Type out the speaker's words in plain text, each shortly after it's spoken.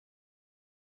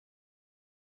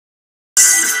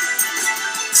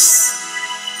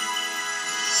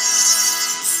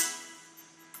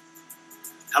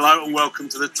Hello and welcome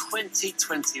to the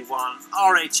 2021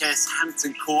 RHS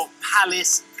Hampton Court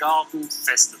Palace Garden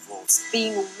Festival. It's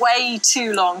been way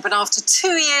too long, but after 2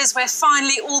 years, we're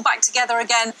finally all back together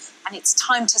again, and it's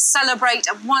time to celebrate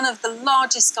at one of the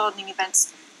largest gardening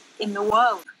events in the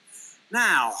world.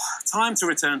 Now, time to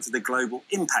return to the global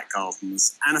impact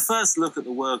gardens and a first look at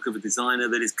the work of a designer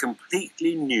that is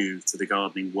completely new to the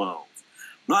gardening world.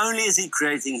 Not only is he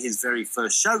creating his very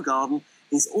first show garden,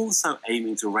 he's also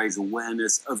aiming to raise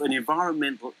awareness of an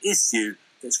environmental issue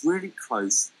that's really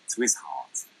close to his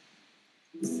heart.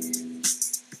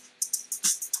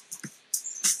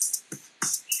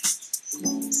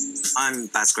 I'm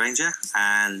Grainger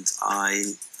and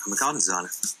I am a garden designer.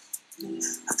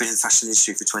 I've been in the fashion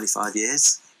industry for 25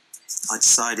 years. I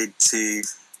decided to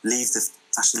leave the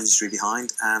fashion industry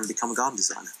behind and become a garden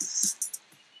designer.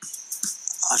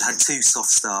 I'd had 2 soft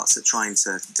starts at trying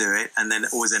to do it and then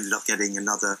always ended up getting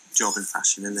another job in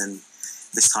fashion, and then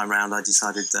this time round I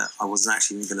decided that I wasn't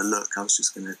actually even going to look, I was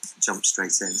just going to jump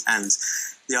straight in, and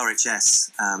the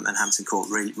RHS and Hampton Court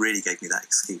really gave me that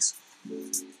excuse.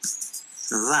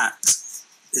 Now that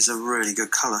is a really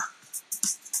good colour.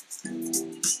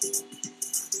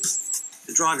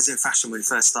 The drivers in fashion when we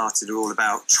first started are all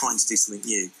about trying to do something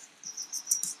new.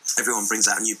 Everyone brings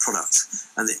out a new product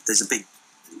and there's a big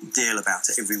deal about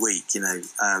it every week, you know,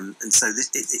 and so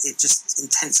it just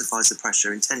intensifies the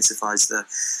pressure, intensifies the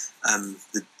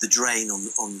drain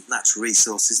on natural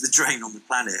resources, the drain on the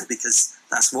planet, because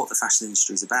that's what the fashion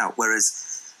industry is about. Whereas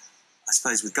I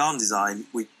suppose with garden design,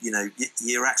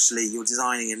 you're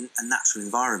designing a natural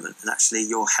environment, and actually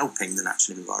you're helping the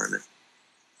natural environment.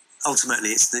 Ultimately,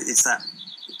 it's that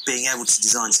being able to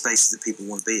design spaces that people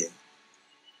want to be in.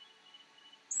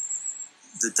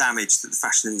 The damage that the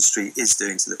fashion industry is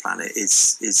doing to the planet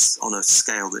is on a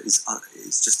scale that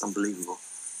is just unbelievable.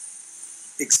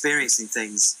 Experiencing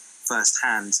things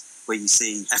firsthand, where you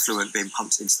see effluent being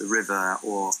pumped into the river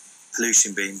or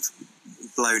pollution being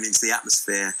blown into the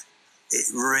atmosphere, it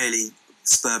really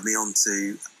spurred me on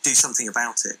to do something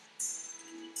about it.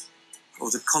 Well,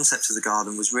 the concept of the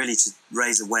garden was really to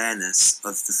raise awareness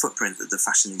of the footprint that the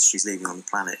fashion industry is leaving on the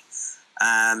planet,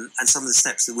 and some of the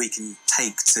steps that we can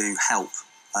take to help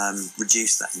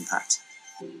reduce that impact.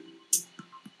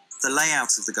 The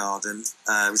layout of the garden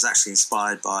was actually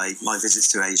inspired by my visits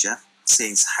to Asia,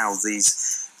 seeing how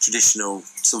these traditional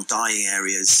sort of dyeing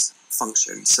areas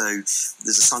function. So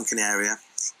there's a sunken area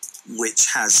which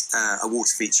has a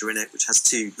water feature in it, which has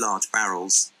 2 large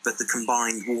barrels, but the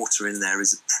combined water in there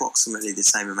is approximately the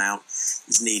same amount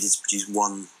as needed to produce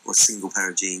one or a single pair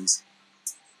of jeans.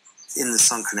 In the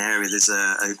sunken area, there's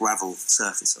a gravel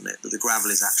surface on it, but the gravel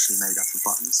is actually made up of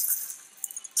buttons.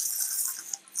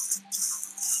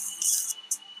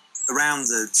 Around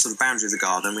the sort of boundary of the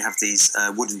garden, we have these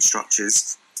wooden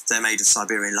structures. They're made of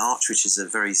Siberian larch, which is a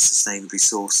very sustainably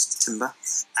sourced timber.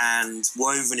 And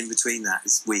woven in between that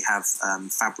is we have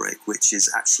fabric, which is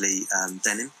actually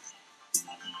denim.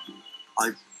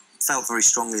 I felt very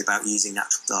strongly about using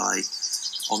natural dye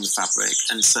on the fabric,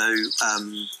 and so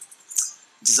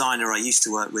designer I used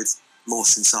to work with,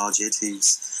 Mohsin Sajid, who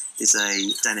is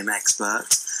a denim expert,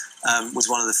 was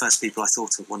one of the first people I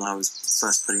thought of when I was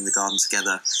first putting the garden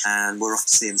together, and we're off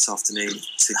to see him this afternoon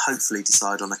to hopefully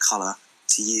decide on a colour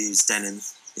to use denim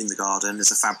in the garden as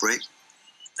a fabric.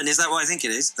 And is that what I think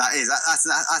it is? That is.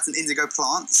 That's an indigo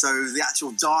plant. So the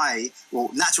actual dye,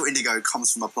 well, natural indigo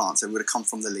comes from a plant, so it would have come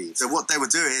from the leaves. So what they would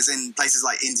do is, in places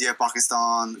like India,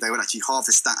 Pakistan, they would actually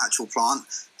harvest that actual plant,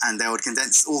 and they would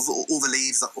condense all the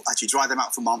leaves, actually dry them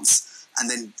out for months, and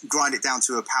then grind it down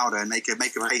to a powder and make a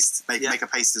paste, make a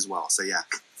paste as well. So yeah.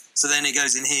 So then it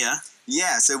goes in here.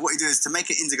 Yeah. So what you do is, to make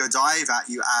an indigo dye, that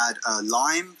you add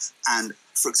lime and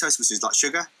fructose, which is like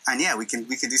sugar, and yeah, we can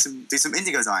do some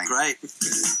indigo dyeing. Great.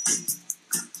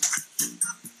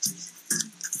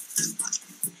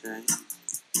 Okay.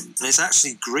 And it's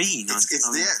actually green.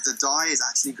 The dye is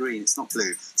actually green. It's not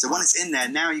blue. So when it's in there,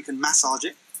 now you can massage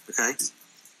it. Okay.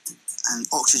 And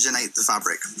oxygenate the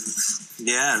fabric.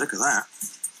 Yeah, look at that.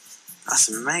 That's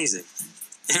amazing.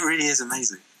 It really is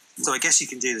amazing. So I guess you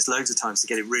can do this loads of times to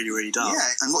get it really, really dark.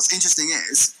 Yeah, and what's interesting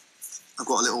is, I've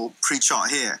got a little pre-chart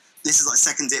here. This is like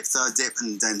 2nd dip, 3rd dip,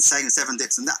 and then 7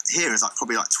 dips, and that here is like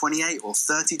probably like 28 or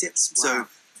 30 dips. Wow. So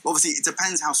obviously it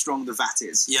depends how strong the vat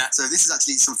is. Yeah. So this is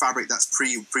actually some fabric that's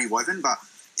pre-woven, but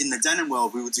in the denim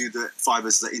world, we would do the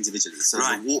fibres individually. So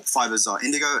the warp fibres are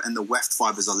indigo, and the weft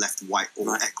fibres are left white or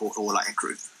like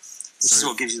ecru. This is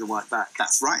what gives you the white back.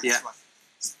 That's right. Yeah. That's right.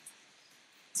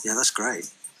 Yeah, that's great.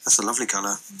 That's a lovely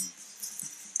colour.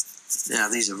 Yeah,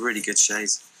 these are really good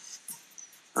shades.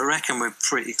 I reckon we're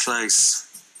pretty close,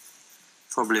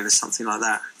 probably with something like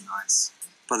that. Nice.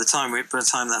 by the time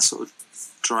that sort of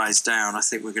dries down, I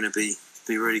think we're going to be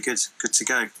really good to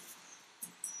go.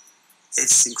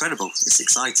 It's incredible. It's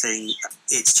exciting.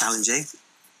 It's challenging.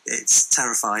 It's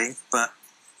terrifying, but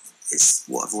it's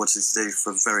what I've wanted to do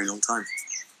for a very long time.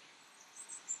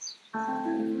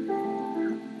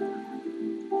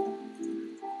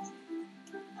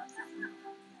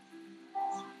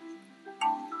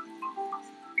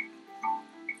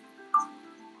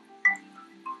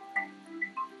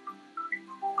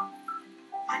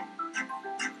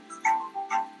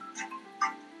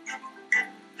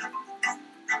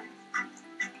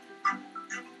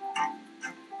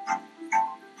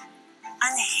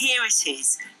 And here it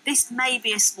is. This may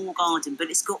be a small garden, but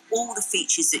it's got all the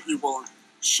features that you want.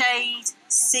 Shade,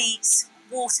 seats,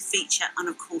 water feature, and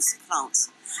of course the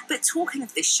plants. But talking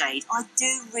of this shade, I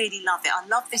do really love it. I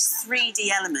love this 3D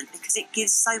element because it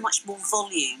gives so much more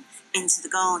volume into the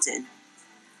garden.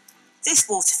 This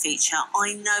water feature,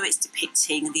 I know it's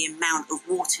depicting the amount of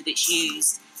water that's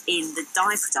used in the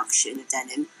dye production of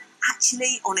denim.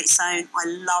 Actually, on its own, I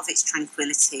love its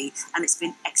tranquility and it's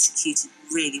been executed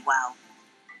really well.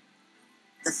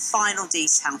 The final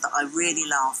detail that I really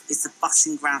love is the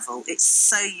button gravel. It's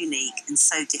so unique and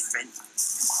so different,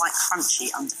 and quite crunchy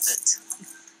underfoot.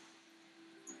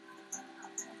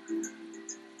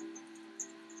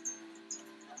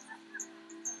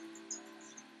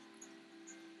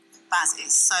 Baz,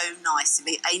 it's so nice to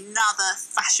meet another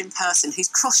fashion person who's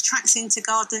cross-tracked into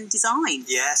garden design.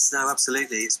 Yes, no,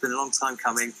 absolutely. It's been a long time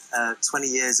coming. 20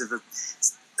 years of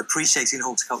appreciating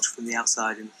horticulture from the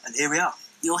outside, and here we are.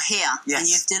 You're here, yes. And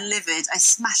you've delivered a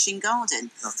smashing garden.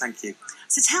 Oh, thank you.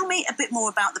 So tell me a bit more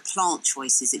about the plant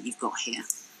choices that you've got here.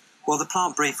 Well, the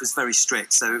plant brief was very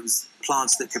strict, so it was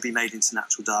plants that could be made into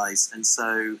natural dyes, and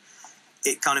so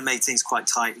it kind of made things quite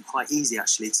tight and quite easy,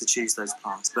 actually, to choose those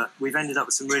plants. But we've ended up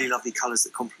with some really lovely colours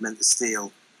that complement the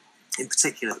steel, in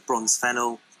particular the bronze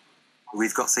fennel.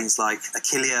 We've got things like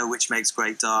achillea, which makes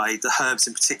great dye. The herbs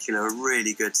in particular are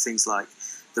really good, things like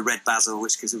the red basil,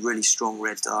 which gives a really strong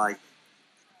red dye.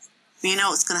 You know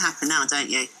what's going to happen now, don't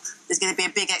you? There's going to be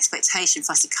a big expectation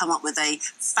for us to come up with a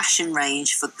fashion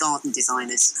range for garden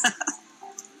designers.